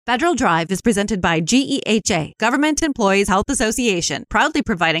Federal Drive is presented by GEHA, Government Employees Health Association, proudly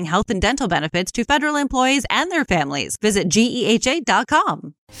providing health and dental benefits to federal employees and their families. Visit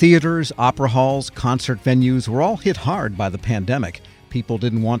GEHA.com. Theaters, opera halls, concert venues were all hit hard by the pandemic. People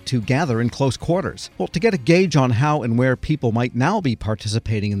didn't want to gather in close quarters. Well, to get a gauge on how and where people might now be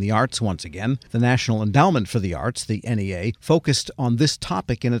participating in the arts once again, the National Endowment for the Arts, the NEA, focused on this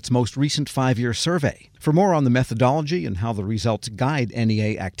topic in its most recent 5-year survey. For more on the methodology and how the results guide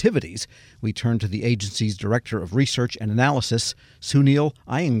NEA activities, we turn to the agency's Director of Research and Analysis, Sunil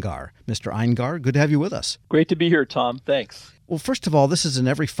Iyengar. Mr. Iyengar, good to have you with us. Great to be here, Tom. Thanks. Well, first of all, this is an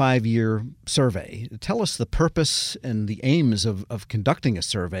every 5-year survey. Tell us the purpose and the aims of conducting a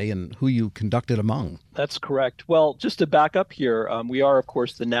survey and who you conduct it among. That's correct. Well, just to back up here, we are, of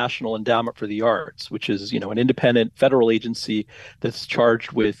course, the National Endowment for the Arts, which is, an independent federal agency that's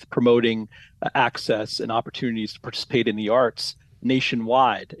charged with promoting access and opportunities to participate in the arts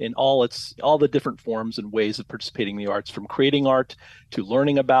nationwide in all the different forms and ways of participating in the arts, from creating art to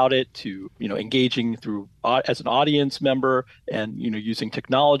learning about it to engaging through as an audience member and using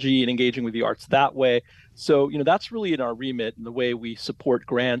technology and engaging with the arts that way. So that's really in our remit and the way we support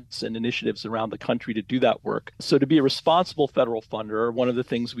grants and initiatives around the country to do that work. So to be a responsible federal funder, one of the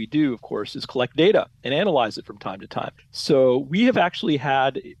things we do, of course, is collect data and analyze it from time to time. So we have actually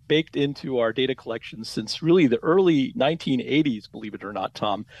had baked into our data collection since really the early 1980s, believe it or not,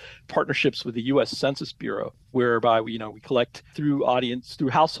 Tom, partnerships with the U.S. Census Bureau, whereby we collect through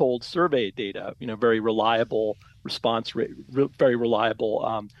household survey data, very reliable response rate, very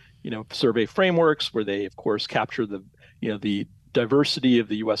reliable survey frameworks where they, of course, capture the diversity of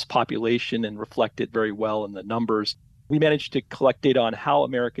the U.S. population and reflect it very well in the numbers. We managed to collect data on how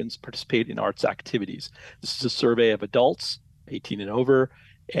Americans participate in arts activities. This is a survey of adults 18 and over.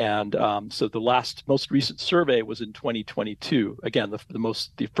 And so the most recent survey was in 2022. Again,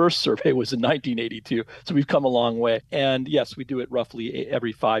 the first survey was in 1982. So we've come a long way. And yes, we do it roughly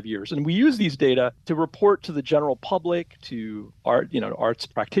every 5 years. And we use these data to report to the general public, to arts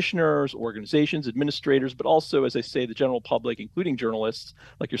practitioners, organizations, administrators, but also, as I say, the general public, including journalists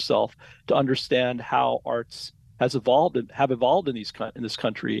like yourself, to understand how arts have evolved in this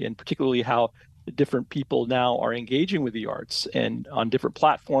country, and particularly how different people now are engaging with the arts and on different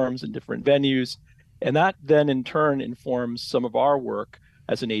platforms and different venues. And that then in turn informs some of our work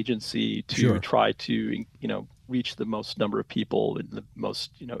as an agency to try to, reach the most number of people in the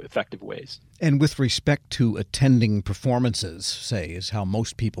most, effective ways. And with respect to attending performances, say, is how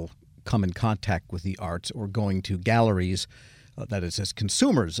most people come in contact with the arts, or going to galleries, that is, as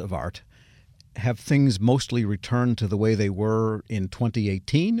consumers of art. Have things mostly returned to the way they were in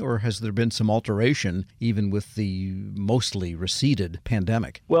 2018, or has there been some alteration even with the mostly receded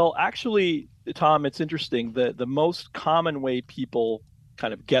pandemic? Well, actually, Tom, it's interesting. The most common way people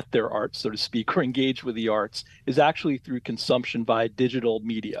kind of get their art, so to speak, or engage with the arts is actually through consumption via digital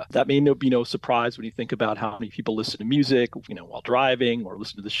media. That may be no surprise when you think about how many people listen to music, while driving, or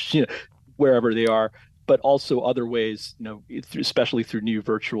listen to wherever they are, but also other ways, especially through new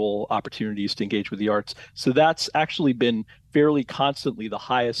virtual opportunities to engage with the arts. So that's actually been fairly constantly the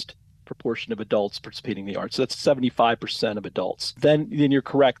highest proportion of adults participating in the arts. So that's 75% of adults. Then you're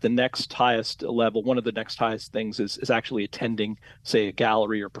correct. The next highest level, one of the next highest things is actually attending, say, a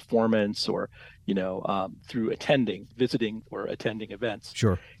gallery or performance, or through visiting or attending events.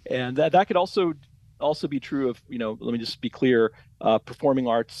 Sure. And that could also be true of, let me just be clear, performing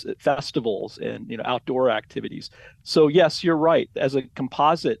arts at festivals and, outdoor activities. So yes, you're right. As a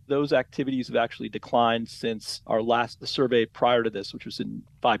composite, those activities have actually declined since the survey prior to this, which was in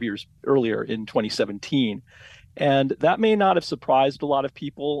 5 years earlier in 2017. And that may not have surprised a lot of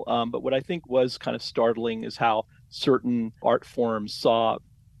people. But what I think was kind of startling is how certain art forms saw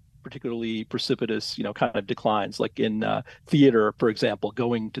particularly precipitous, kind of declines, like in theater, for example,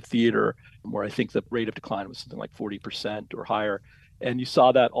 going to theater, where I think the rate of decline was something like 40% or higher. And you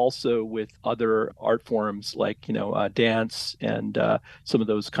saw that also with other art forms like, dance and some of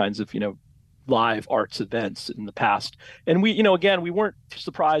those kinds of, live arts events in the past. And we, again, we weren't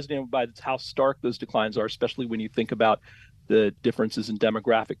surprised by how stark those declines are, especially when you think about the differences in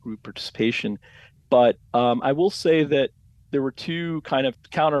demographic group participation. But I will say that there were two kind of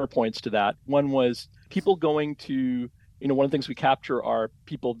counterpoints to that. One was people going to, one of the things we capture are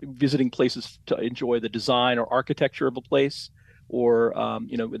people visiting places to enjoy the design or architecture of a place, or,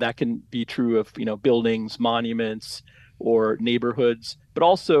 that can be true of, buildings, monuments, or neighborhoods, but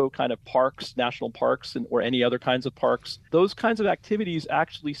also kind of parks, national parks, or any other kinds of parks. Those kinds of activities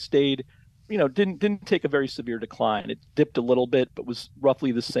actually stayed, didn't take a very severe decline. It dipped a little bit, but was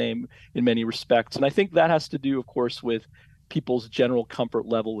roughly the same in many respects. And I think that has to do, of course, with people's general comfort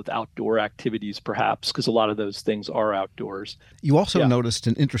level with outdoor activities, perhaps, because a lot of those things are outdoors. You also Yeah. noticed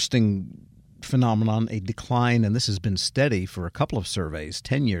an interesting phenomenon, a decline, and this has been steady for a couple of surveys,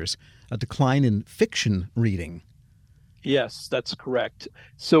 10 years, a decline in fiction reading. Yes, that's correct.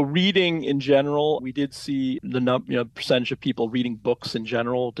 So reading in general, we did see the percentage of people reading books in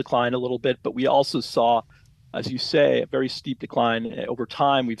general decline a little bit, but we also saw, as you say, a very steep decline. Over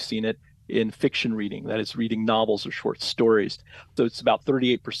time, we've seen it in fiction reading, that is reading novels or short stories. So it's about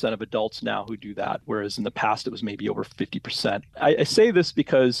 38% of adults now who do that, whereas in the past it was maybe over 50%. I say this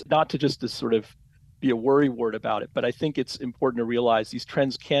because not to just to sort of be a worrywart about it, but I think it's important to realize these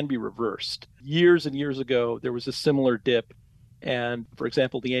trends can be reversed. Years and years ago, there was a similar dip. And for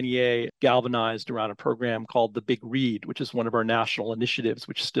example, the NEA galvanized around a program called the Big Read, which is one of our national initiatives,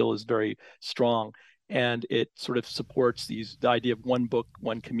 which still is very strong. And it sort of supports the idea of one book,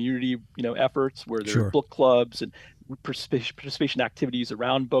 one community, efforts where there are Sure. book clubs and participation activities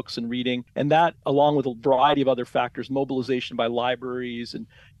around books and reading. And that, along with a variety of other factors, mobilization by libraries and,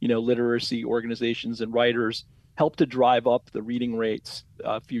 literacy organizations and writers, helped to drive up the reading rates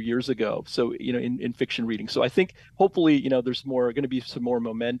a few years ago. So, in fiction reading. So I think hopefully, there's going to be some more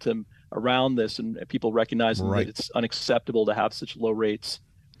momentum around this and people recognizing that Right. it's unacceptable to have such low rates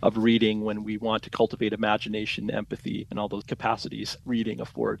of reading when we want to cultivate imagination, empathy, and all those capacities reading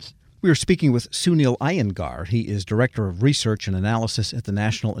affords. We are speaking with Sunil Iyengar. He is Director of Research and Analysis at the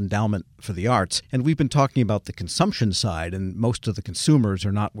National Endowment for the Arts. And we've been talking about the consumption side, and most of the consumers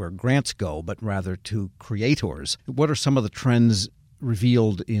are not where grants go, but rather to creators. What are some of the trends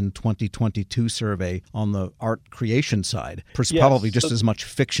revealed in 2022 survey on the art creation side? Probably just as much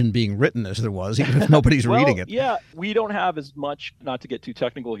fiction being written as there was, even if nobody's reading it. Yeah, we don't have as much, not to get too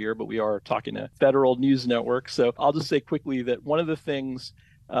technical here, but we are talking to federal news network. So I'll just say quickly that one of the things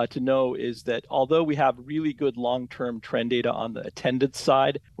to know is that although we have really good long-term trend data on the attendance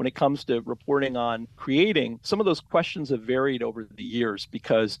side, when it comes to reporting on creating, some of those questions have varied over the years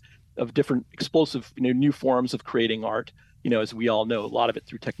because of different explosive, new forms of creating art, as we all know, a lot of it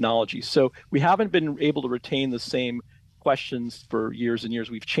through technology. So we haven't been able to retain the same questions for years and years.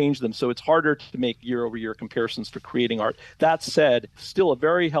 We've changed them. So it's harder to make year-over-year comparisons for creating art. That said, still a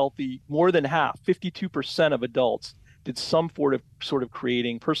very healthy, more than half, 52% of adults did some sort of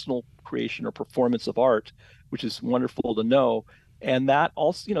creating, personal creation or performance of art, which is wonderful to know. And that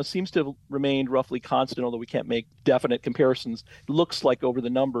also, seems to have remained roughly constant, although we can't make definite comparisons. It looks like over the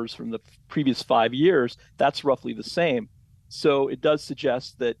numbers from the previous 5 years, that's roughly the same. So it does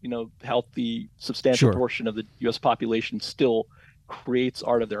suggest that, healthy, substantial portion of the U.S. population still creates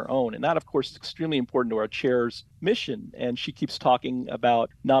art of their own. And that, of course, is extremely important to our chair's mission. And she keeps talking about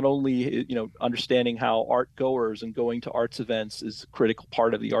not only, understanding how art goers and going to arts events is a critical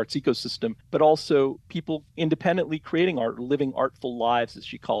part of the arts ecosystem, but also people independently creating art, living artful lives, as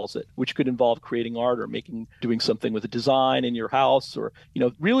she calls it, which could involve creating art or doing something with a design in your house or,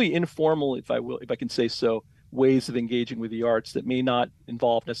 really informal, if I can say so, ways of engaging with the arts that may not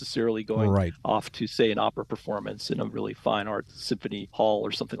involve necessarily going off to, say, an opera performance in a really fine art symphony hall or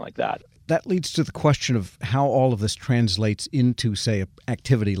something like that. That leads to the question of how all of this translates into, say, an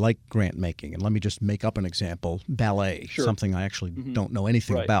activity like grant making. And let me just make up an example. Ballet, something I actually don't know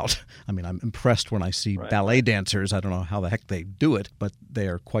anything about. I mean, I'm impressed when I see ballet dancers. I don't know how the heck they do it, but they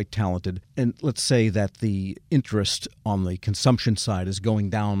are quite talented. And let's say that the interest on the consumption side is going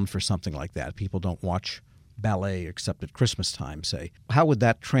down for something like that. People don't watch ballet except at Christmas time, say. How would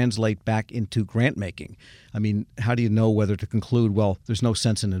that translate back into grant making? I mean, how do you know whether to conclude, well, there's no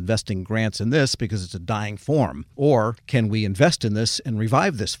sense in investing grants in this because it's a dying form? Or can we invest in this and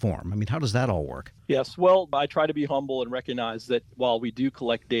revive this form? I mean, how does that all work? Yes, well, I try to be humble and recognize that while we do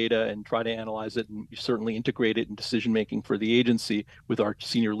collect data and try to analyze it and certainly integrate it in decision making for the agency with our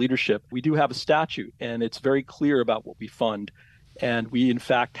senior leadership, we do have a statute and it's very clear about what we fund. And we, in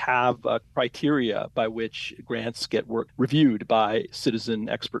fact, have criteria by which grants get reviewed by citizen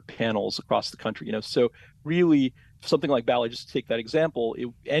expert panels across the country. So really, something like ballet, just to take that example,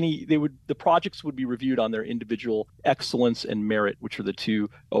 the projects would be reviewed on their individual excellence and merit, which are the two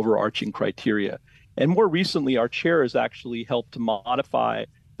overarching criteria. And more recently, our chair has actually helped to modify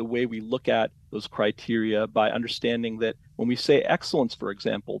the way we look at those criteria by understanding that when we say excellence, for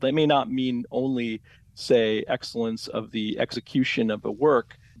example, that may not mean only say excellence of the execution of a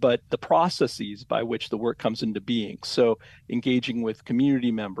work, but the processes by which the work comes into being. So engaging with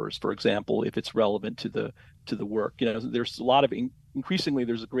community members, for example, if it's relevant to the work. There's a lot of increasingly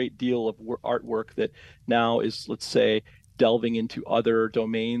there's a great deal of artwork that now is, let's say, delving into other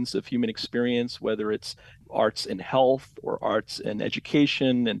domains of human experience, whether it's arts and health or arts and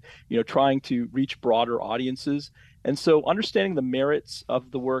education, and trying to reach broader audiences. And so understanding the merits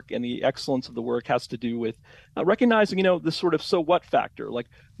of the work and the excellence of the work has to do with recognizing, the sort of so what factor. Like,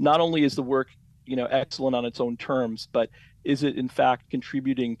 not only is the work, excellent on its own terms, but is it in fact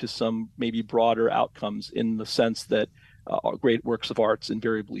contributing to some maybe broader outcomes in the sense that great works of arts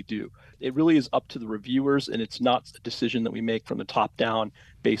invariably do. It really is up to the reviewers, and it's not a decision that we make from the top down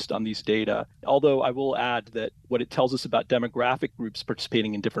based on these data. Although I will add that what it tells us about demographic groups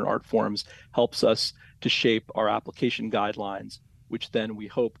participating in different art forms helps us to shape our application guidelines, which then we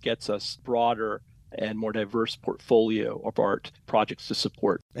hope gets us broader and more diverse portfolio of art projects to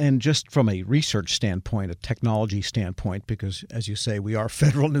support. And just from a research standpoint, a technology standpoint, because as you say, we are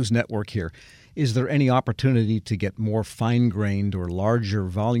Federal News Network here, is there any opportunity to get more fine-grained or larger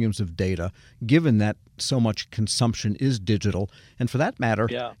volumes of data, given that so much consumption is digital? And for that matter,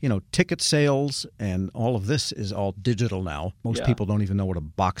 ticket sales and all of this is all digital now. Most people don't even know what a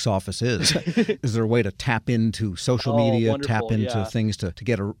box office is. Is there a way to tap into social media, tap into things to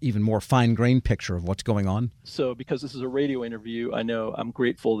get an even more fine-grained picture of what's going on? So because this is a radio interview, I know I'm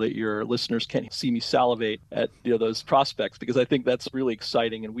grateful that your listeners can see me salivate at those prospects, because I think that's really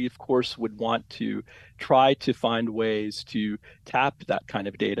exciting. And we, of course, would want to try to find ways to tap that kind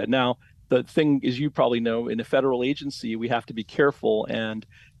of data. Now, the thing, as you probably know, in a federal agency, we have to be careful. And,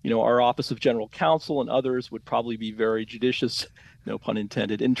 our Office of General Counsel and others would probably be very judicious, no pun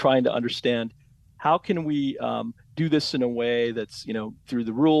intended, in trying to understand how can we do this in a way that's, through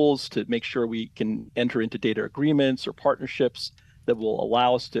the rules to make sure we can enter into data agreements or partnerships that will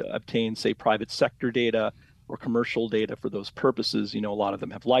allow us to obtain, say, private sector data or commercial data for those purposes. A lot of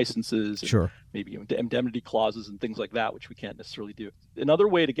them have licenses, sure, maybe indemnity clauses and things like that, which we can't necessarily do. Another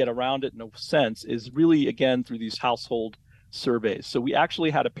way to get around it in a sense is really, again, through these household surveys. So we actually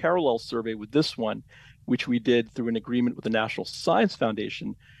had a parallel survey with this one, which we did through an agreement with the National Science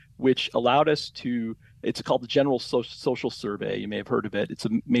Foundation, which allowed us to, it's called the General Social Survey. You may have heard of it. It's a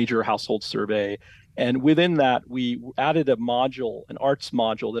major household survey. And within that, we added a module, an arts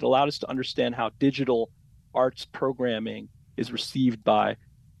module, that allowed us to understand how digital arts programming is received by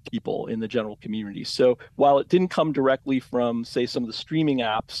people in the general community. So while it didn't come directly from, say, some of the streaming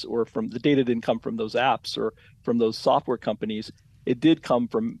apps, or from the data didn't come from those apps or from those software companies, it did come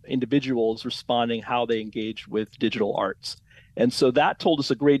from individuals responding how they engage with digital arts. And so that told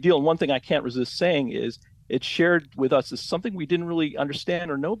us a great deal. And one thing I can't resist saying is it shared with us is something we didn't really understand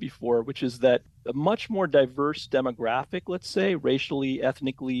or know before, which is that a much more diverse demographic, let's say, racially,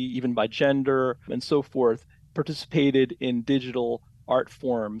 ethnically, even by gender and so forth, participated in digital art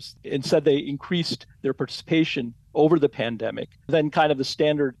forms, and said they increased their participation over the pandemic than kind of the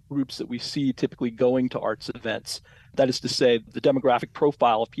standard groups that we see typically going to arts events. That is to say, the demographic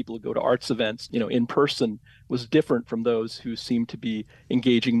profile of people who go to arts events, in person, was different from those who seem to be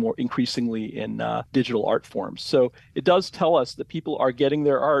engaging more increasingly in digital art forms. So it does tell us that people are getting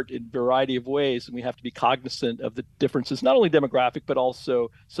their art in a variety of ways, and we have to be cognizant of the differences, not only demographic, but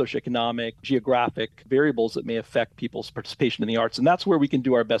also socioeconomic, geographic variables that may affect people's participation in the arts. And that's where we can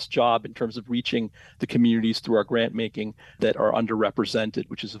do our best job in terms of reaching the communities through our grant making that are underrepresented,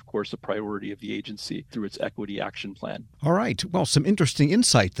 which is, of course, a priority of the agency through its equity action plan. All right. Well, some interesting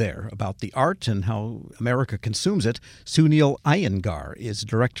insight there about the art and how America consumes it. Sunil Iyengar is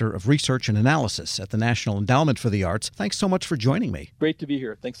Director of Research and Analysis at the National Endowment for the Arts. Thanks so much for joining me. Great to be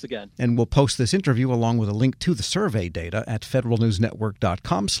here. Thanks again. And we'll post this interview along with a link to the survey data at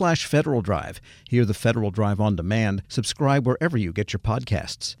federalnewsnetwork.com/Federal Drive. Hear the Federal Drive on demand. Subscribe wherever you get your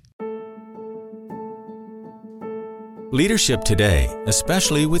podcasts. Leadership today,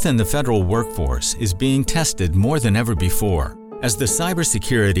 especially within the federal workforce, is being tested more than ever before. As the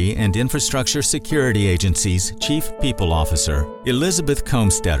Cybersecurity and Infrastructure Security Agency's Chief People Officer, Elizabeth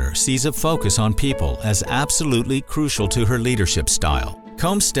Comstetter sees a focus on people as absolutely crucial to her leadership style.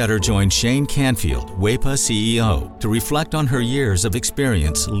 Comstetter joined Shane Canfield, WEPA CEO, to reflect on her years of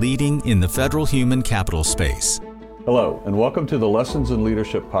experience leading in the federal human capital space. Hello, and welcome to the Lessons in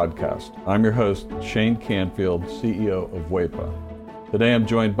Leadership podcast. I'm your host, Shane Canfield, CEO of WEPA. Today I'm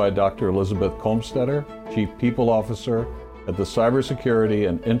joined by Dr. Elizabeth Comstetter, Chief People Officer at the Cybersecurity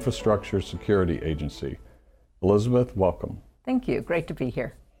and Infrastructure Security Agency. Elizabeth, welcome. Thank you. Great to be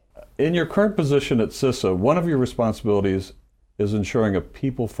here. In your current position at CISA, one of your responsibilities is ensuring a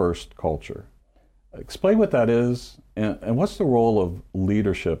people-first culture. Explain what that is, and what's the role of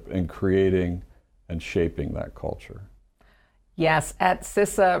leadership in creating and shaping that culture? Yes, at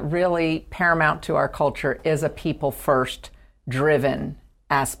CISA, really paramount to our culture is a people-first driven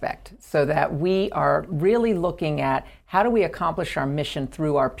aspect, so that we are really looking at how do we accomplish our mission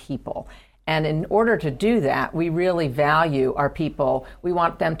through our people. And in order to do that, we really value our people. We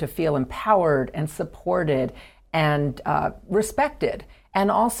want them to feel empowered and supported and respected. And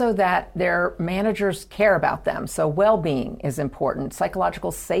also that their managers care about them. So well-being is important.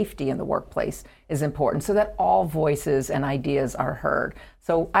 Psychological safety in the workplace is important so that all voices and ideas are heard.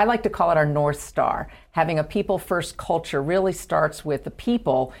 So I like to call it our North Star. Having a people-first culture really starts with the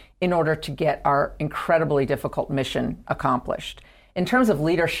people in order to get our incredibly difficult mission accomplished. In terms of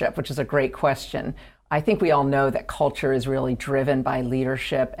leadership, which is a great question, I think we all know that culture is really driven by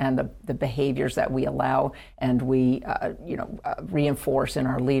leadership and the behaviors that we allow and we reinforce in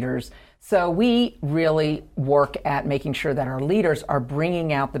our leaders. So we really work at making sure that our leaders are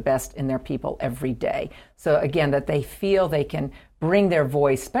bringing out the best in their people every day. So again, that they feel they can bring their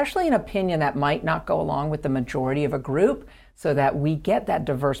voice, especially an opinion that might not go along with the majority of a group, so that we get that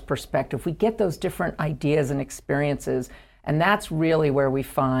diverse perspective, we get those different ideas and experiences. And that's really where we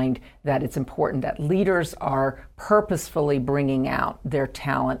find that it's important that leaders are purposefully bringing out their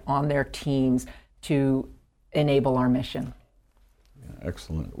talent on their teams to enable our mission. Yeah,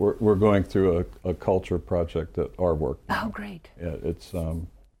 excellent. We're going through a culture project at our work now. Oh, great. Yeah,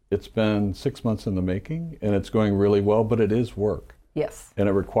 it's been 6 months in the making, and it's going really well, but it is work. Yes. And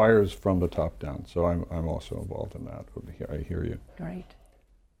it requires from the top down. So I'm also involved in that. I hear you. Great.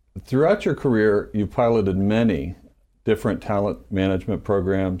 Throughout your career, you've piloted many different talent management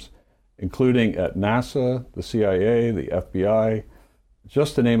programs, including at NASA, the CIA, the FBI,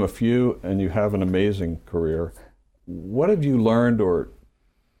 just to name a few, and you have an amazing career. What have you learned, or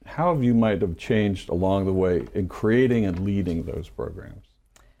how have you might have changed along the way in creating and leading those programs?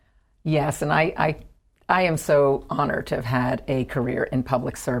 Yes, and I am so honored to have had a career in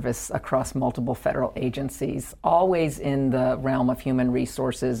public service across multiple federal agencies, always in the realm of human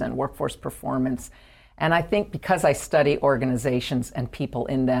resources and workforce performance. And I think because I study organizations and people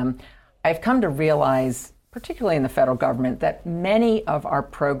in them, I've come to realize, particularly in the federal government, that many of our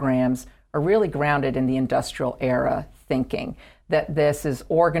programs are really grounded in the industrial era thinking, that this is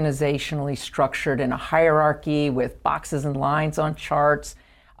organizationally structured in a hierarchy with boxes and lines on charts,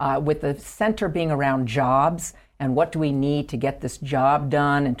 with the center being around jobs and what do we need to get this job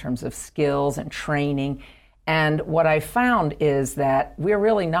done in terms of skills and training. And what I found is that we're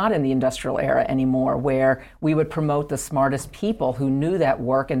really not in the industrial era anymore, where we would promote the smartest people who knew that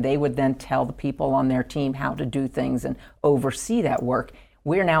work, and they would then tell the people on their team how to do things and oversee that work.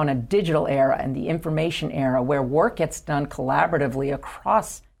 We're now in a digital era and the information era where work gets done collaboratively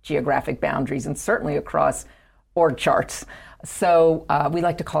across geographic boundaries and certainly across org charts. So we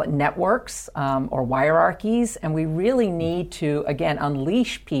like to call it networks or hierarchies, and we really need to, again,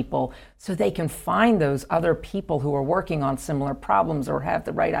 unleash people so they can find those other people who are working on similar problems or have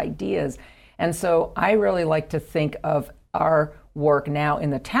the right ideas. And so I really like to think of our work now in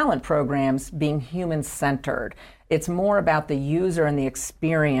the talent programs being human-centered. It's more about the user and the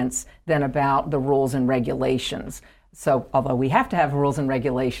experience than about the rules and regulations. So although we have to have rules and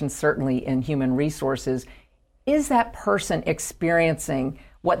regulations, certainly in human resources, is that person experiencing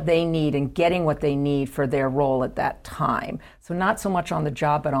what they need and getting what they need for their role at that time? So not so much on the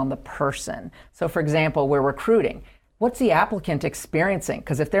job, but on the person. So for example, we're recruiting. What's the applicant experiencing?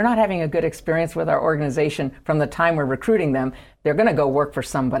 Because if they're not having a good experience with our organization from the time we're recruiting them, they're going to go work for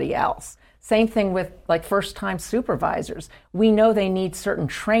somebody else. Same thing with like first-time supervisors. We know they need certain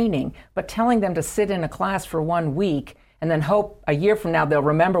training, but telling them to sit in a class for 1 week and then hope a year from now they'll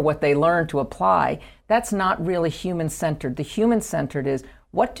remember what they learned to apply, that's not really human-centered. The human-centered is,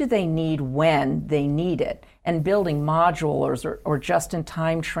 what do they need when they need it? And building modules or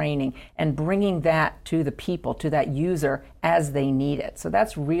just-in-time training and bringing that to the people, to that user as they need it. So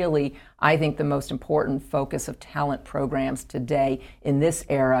that's really, I think, the most important focus of talent programs today in this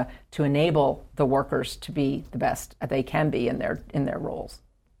era to enable the workers to be the best they can be in their roles.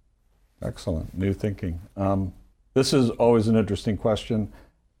 Excellent. New thinking. This is always an interesting question.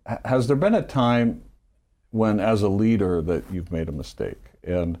 Has there been a time when, as a leader, that you've made a mistake?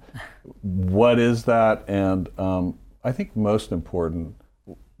 And what is that? And I think most important,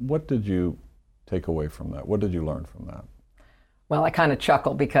 what did you take away from that? What did you learn from that? Well, I kind of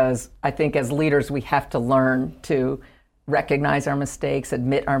chuckle because I think as leaders, we have to learn to recognize our mistakes,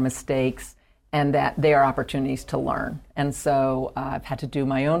 admit our mistakes, and that they are opportunities to learn. And so I've had to do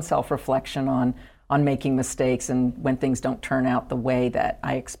my own self-reflection on making mistakes and when things don't turn out the way that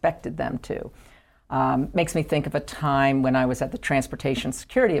I expected them to. Makes me think of a time when I was at the Transportation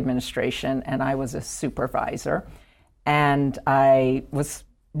Security Administration and I was a supervisor, and I was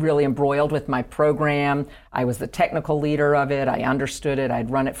really embroiled with my program. I was the technical leader of it. I understood it. I'd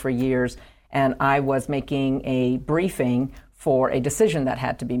run it for years, and I was making a briefing for a decision that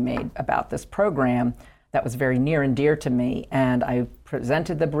had to be made about this program that was very near and dear to me. And I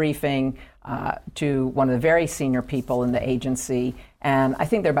presented the briefing to one of the very senior people in the agency. And I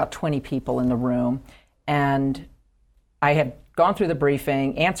think there are about 20 people in the room. And I had gone through the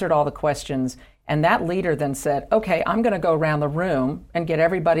briefing, answered all the questions, and that leader then said, okay, I'm going to go around the room and get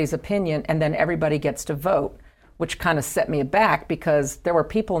everybody's opinion, and then everybody gets to vote, which kind of set me aback because there were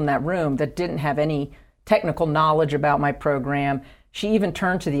people in that room that didn't have any technical knowledge about my program. She even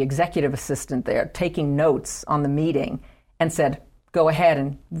turned to the executive assistant there, taking notes on the meeting, and said, go ahead,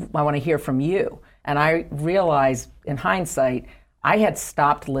 and I want to hear from you. And I realized, in hindsight, I had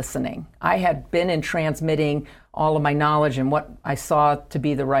stopped listening. I had been in transmitting all of my knowledge and what I saw to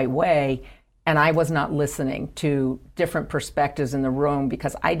be the right way, and I was not listening to different perspectives in the room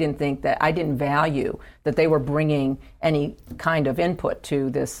because I didn't value that they were bringing any kind of input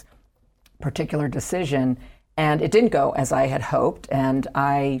to this particular decision. And it didn't go as I had hoped, and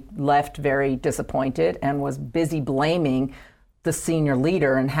I left very disappointed and was busy blaming the senior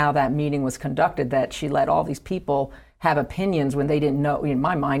leader and how that meeting was conducted, that she let all these people have opinions when they didn't know, in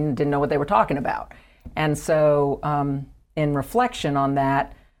my mind, didn't know what they were talking about. And so in reflection on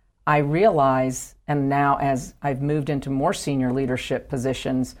that, I realize, and now as I've moved into more senior leadership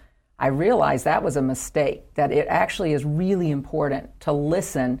positions, I realize that was a mistake, that it actually is really important to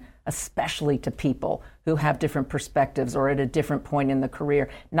listen, especially to people who have different perspectives or at a different point in the career,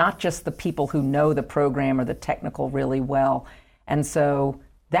 not just the people who know the program or the technical really well. And so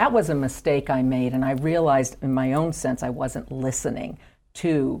that was a mistake I made, and I realized in my own sense I wasn't listening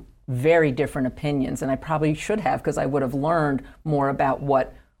to very different opinions, and I probably should have, because I would have learned more about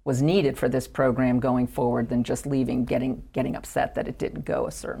what was needed for this program going forward than just leaving getting upset that it didn't go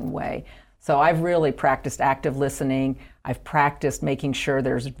a certain way. So I've really practiced active listening. I've practiced making sure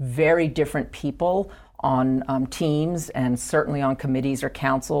there's very different people on teams and certainly on committees or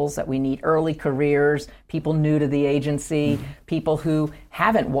councils, that we need early careers, people new to the agency, people who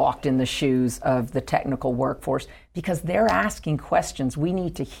haven't walked in the shoes of the technical workforce, because they're asking questions we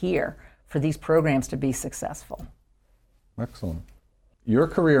need to hear for these programs to be successful. Excellent. Your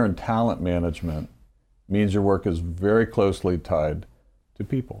career in talent management means your work is very closely tied to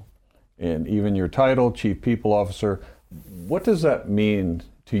people. And even your title, Chief People Officer, what does that mean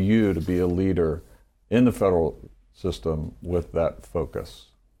to you to be a leader in the federal system with that focus?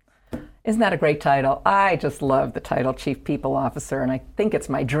 Isn't that a great title? I just love the title Chief People Officer, and I think it's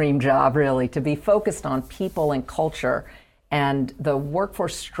my dream job, really, to be focused on people and culture and the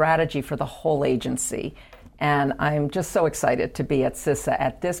workforce strategy for the whole agency. And I'm just so excited to be at CISA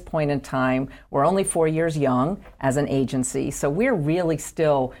at this point in time. We're only 4 years young as an agency, so we're really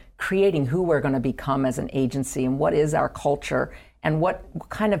still creating who we're going to become as an agency and what is our culture and what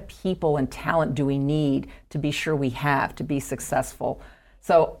kind of people and talent do we need to be sure we have to be successful.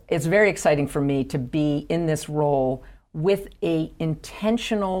 So it's very exciting for me to be in this role with a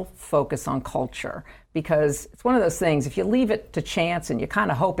intentional focus on culture, because it's one of those things, if you leave it to chance and you kind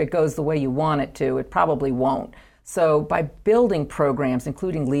of hope it goes the way you want it to, it probably won't. So by building programs,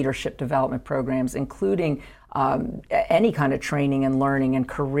 including leadership development programs, including any kind of training and learning and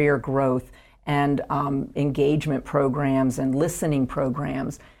career growth and engagement programs and listening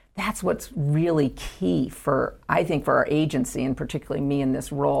programs, that's what's really key for, I think, for our agency, and particularly me in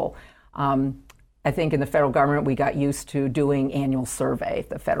this role. I think in the federal government, we got used to doing annual survey,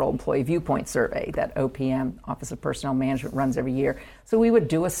 the Federal Employee Viewpoint Survey that OPM, Office of Personnel Management, runs every year. So we would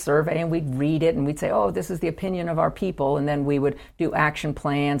do a survey and we'd read it and we'd say, oh, this is the opinion of our people. And then we would do action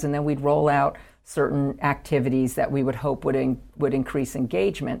plans, and then we'd roll out certain activities that we would hope would increase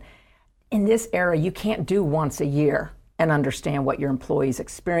engagement. In this era, you can't do once a year and understand what your employees'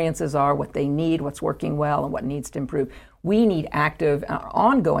 experiences are, what they need, what's working well, and what needs to improve. We need active,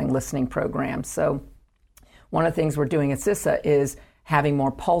 ongoing listening programs. So one of the things we're doing at CISA is having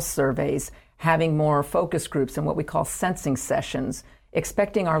more pulse surveys, having more focus groups and what we call sensing sessions,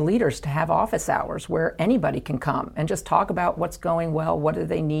 expecting our leaders to have office hours where anybody can come and just talk about what's going well, what do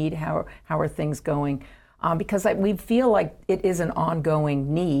they need, how are things going, because we feel like it is an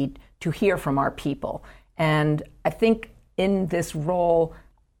ongoing need to hear from our people. And I think in this role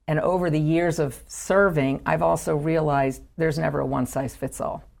and over the years of serving, I've also realized there's never a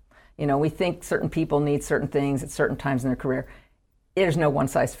one-size-fits-all. You know, we think certain people need certain things at certain times in their career. There's no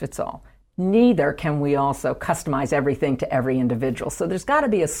one-size-fits-all. Neither can we also customize everything to every individual. So there's got to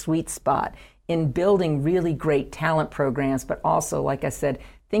be a sweet spot in building really great talent programs, but also, like I said,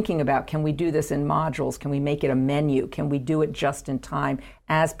 thinking about, can we do this in modules? Can we make it a menu? Can we do it just in time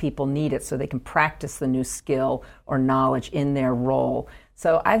as people need it so they can practice the new skill or knowledge in their role?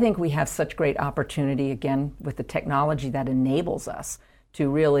 So I think we have such great opportunity, again, with the technology that enables us to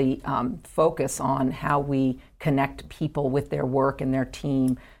really focus on how we connect people with their work and their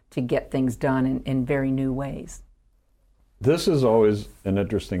team to get things done in very new ways. This is always an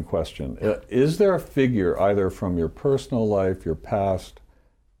interesting question. Is there a figure, either from your personal life, your past,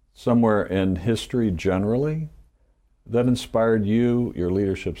 somewhere in history generally, that inspired you, your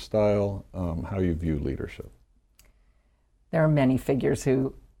leadership style, how you view leadership? There are many figures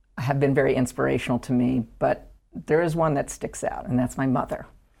who have been very inspirational to me, but there is one that sticks out, and that's my mother,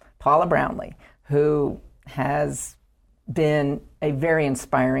 Paula Brownlee, who has been a very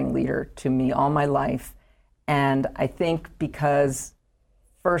inspiring leader to me all my life. And I think because,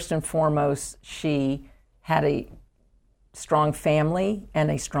 first and foremost, she had a strong family and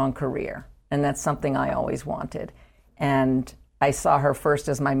a strong career. And that's something I always wanted. And I saw her first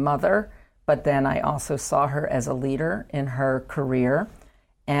as my mother, but then I also saw her as a leader in her career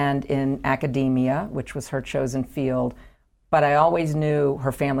and in academia, which was her chosen field. But I always knew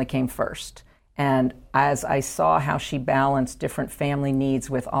her family came first. And as I saw how she balanced different family needs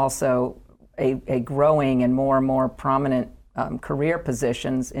with also a growing and more prominent career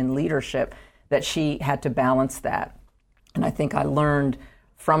positions in leadership, that she had to balance that. And I think I learned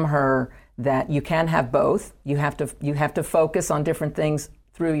from her that you can have both. You have to focus on different things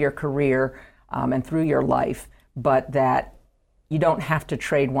through your career and through your life, but that you don't have to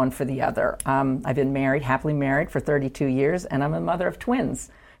trade one for the other. I've been happily married for 32 years, and I'm a mother of twins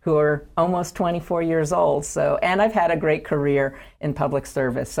who are almost 24 years old. And I've had a great career in public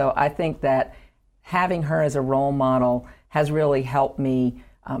service. So I think that having her as a role model has really helped me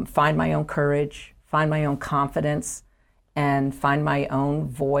find my own courage, find my own confidence, and find my own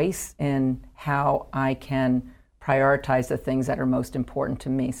voice in how I can prioritize the things that are most important to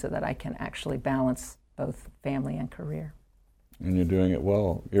me so that I can actually balance both family and career. And you're doing it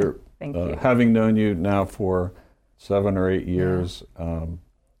well. Thank you. Having known you now for 7 or 8 years,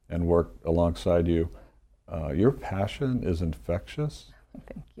 and worked alongside you, your passion is infectious.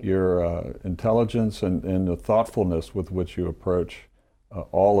 Thank you. Your intelligence and the thoughtfulness with which you approach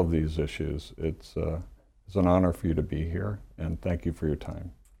all of these issues, it's an honor for you to be here, and thank you for your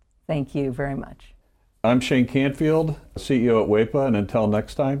time. Thank you very much. I'm Shane Canfield, CEO at WEPA, and until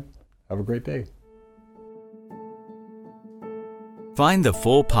next time, have a great day. Find the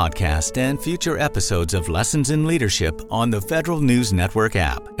full podcast and future episodes of Lessons in Leadership on the Federal News Network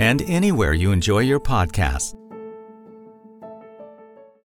app and anywhere you enjoy your podcasts.